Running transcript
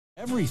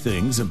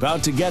Everything's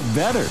about to get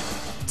better.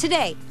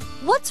 Today,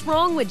 what's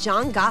wrong with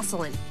Jon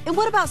Gosselin? And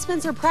what about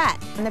Spencer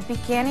Pratt? In the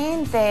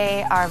beginning,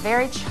 they are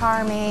very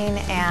charming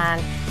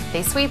and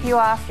they sweep you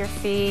off your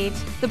feet.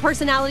 The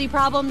personality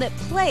problem that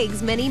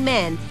plagues many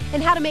men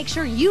and how to make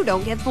sure you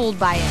don't get fooled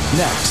by it.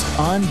 Next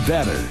on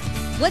Better.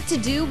 What to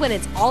do when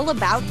it's all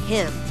about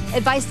him.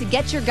 Advice to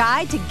get your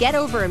guy to get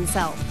over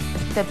himself.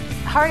 The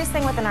hardest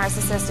thing with a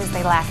narcissist is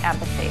they lack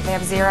empathy. They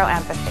have zero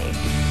empathy.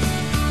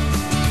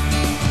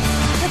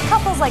 With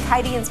couples like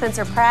Heidi and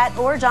Spencer Pratt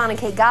or Jon and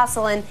Kate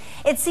Gosselin,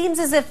 it seems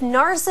as if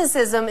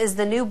narcissism is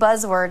the new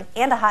buzzword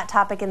and a hot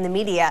topic in the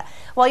media.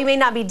 While you may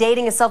not be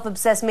dating a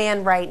self-obsessed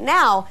man right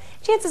now,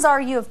 chances are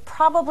you have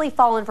probably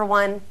fallen for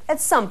one at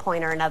some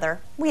point or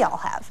another. We all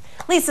have.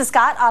 Lisa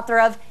Scott, author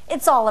of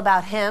It's All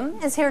About Him,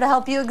 is here to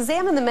help you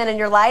examine the men in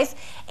your life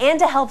and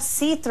to help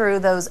see through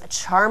those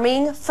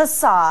charming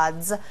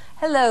facades.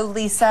 Hello,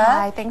 Lisa.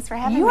 Hi, thanks for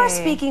having me. You are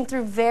speaking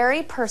through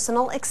very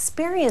personal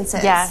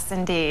experiences. Yes,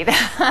 indeed.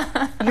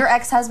 Your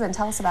ex-husband,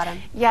 tell us about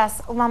him.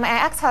 Yes, well, my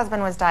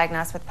ex-husband was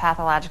diagnosed with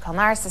pathological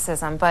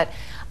narcissism, but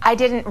I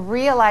didn't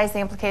realize the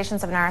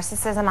implications of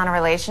narcissism on a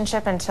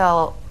relationship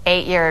until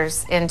 8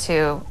 years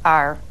into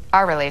our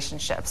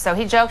relationship. So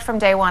he joked from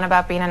day one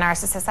about being a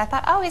narcissist. I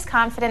thought, oh, he's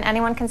confident,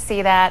 anyone can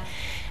see that.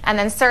 And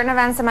then certain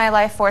events in my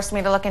life forced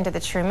me to look into the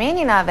true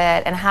meaning of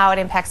it and how it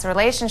impacts the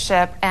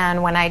relationship.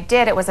 And when I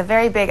did, it was a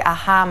very big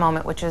aha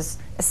moment, which is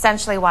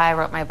essentially why I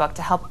wrote my book,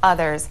 to help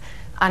others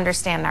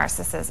understand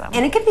narcissism.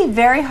 And it can be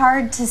very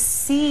hard to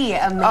see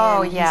a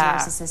man who's yeah.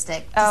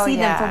 narcissistic, to see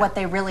them for what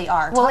they really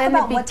are. Well, Talk in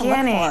about the what to look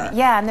beginning, for.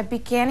 yeah, in the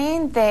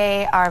beginning,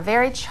 they are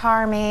very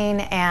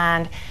charming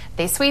and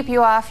they sweep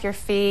you off your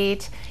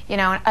feet. You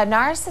know, a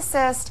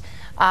narcissist,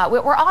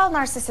 we're all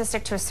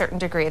narcissistic to a certain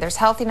degree. There's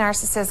healthy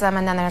narcissism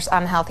and then there's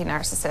unhealthy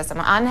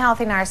narcissism.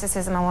 Unhealthy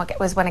narcissism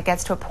was when it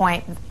gets to a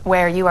point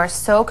where you are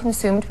so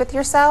consumed with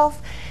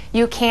yourself,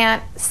 you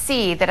can't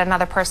see that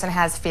another person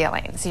has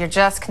feelings. You're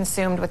just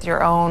consumed with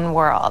your own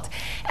world.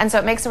 And so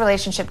it makes a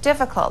relationship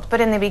difficult.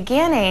 But in the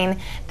beginning,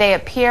 they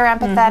appear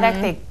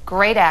empathetic. They're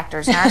great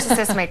actors.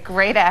 Narcissists make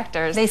great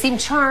actors. They seem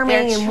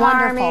charming They're and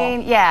charming,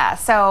 wonderful. Yeah,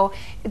 so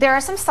there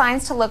are some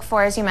signs to look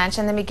for, as you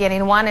mentioned in the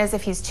beginning. One is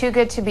if he's too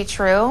good to be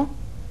true,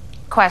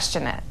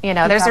 question it. You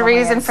know, there's a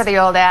reason for the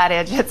old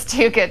adage, it's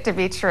too good to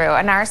be true.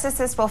 A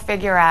narcissist will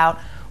figure out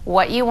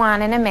what you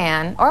want in a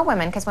man, or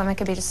women, because women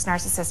could be just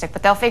narcissistic,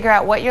 but they'll figure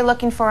out what you're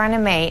looking for in a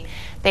mate.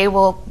 They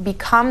will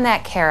become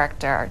that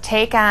character,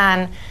 take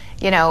on,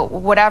 you know,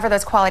 whatever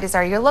those qualities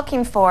are you're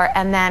looking for,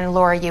 and then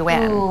lure you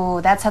in.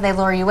 Ooh, that's how they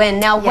lure you in.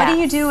 Now, what do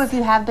you Yes. do if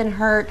you have been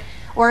hurt,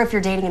 or if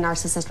you're dating a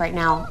narcissist right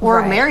now,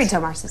 or married to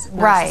a narcissist?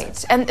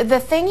 Right. And the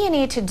thing you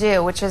need to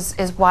do, which is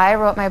why I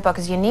wrote my book,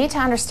 is you need to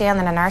understand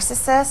that a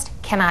narcissist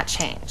cannot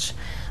change.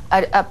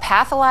 A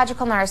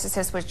pathological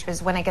narcissist, which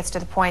is when it gets to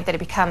the point that it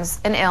becomes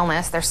an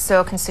illness, they're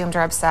so consumed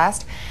or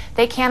obsessed,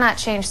 they cannot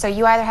change. So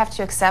you either have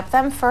to accept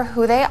them for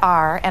who they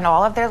are and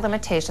all of their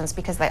limitations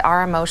because they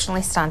are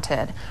emotionally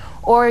stunted,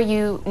 or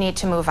you need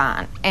to move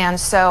on. And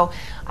so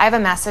I have a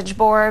message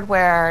board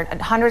where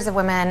hundreds of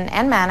women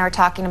and men are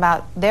talking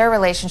about their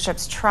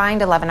relationships trying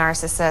to love a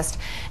narcissist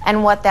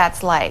and what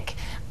that's like.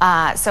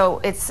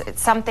 So it's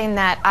something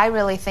that I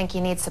really think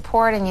you need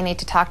support and you need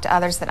to talk to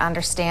others that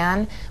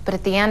understand. But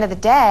at the end of the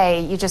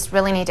day, you just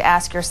really need to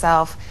ask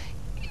yourself,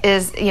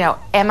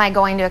 am I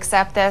going to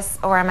accept this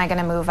or am I going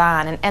to move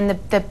on? And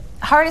the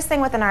hardest thing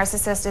with a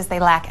narcissist is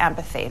they lack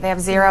empathy. They have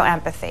zero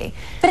empathy.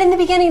 But in the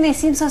beginning, they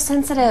seem so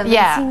sensitive.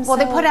 Yeah, well,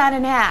 they put on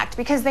an act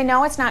because they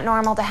know it's not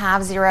normal to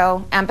have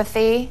zero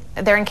empathy.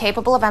 They're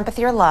incapable of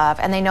empathy or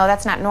love, and they know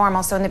that's not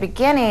normal. So in the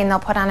beginning, they'll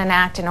put on an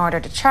act in order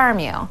to charm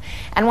you.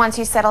 And once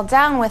you settle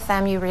down with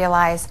them, you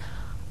realize,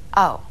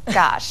 oh,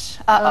 gosh,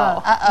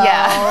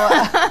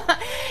 yeah.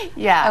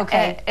 Yeah,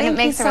 Okay. And it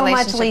makes Thank you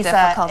so much,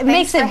 Lisa. It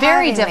makes it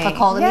very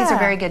difficult, and these are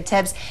very good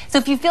tips. So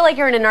if you feel like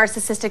you're in a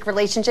narcissistic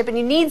relationship and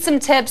you need some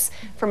tips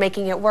for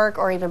making it work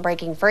or even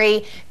breaking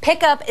free,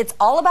 pick up It's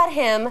All About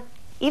Him,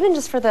 even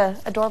just for the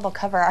adorable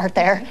cover art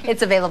there.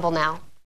 It's available now.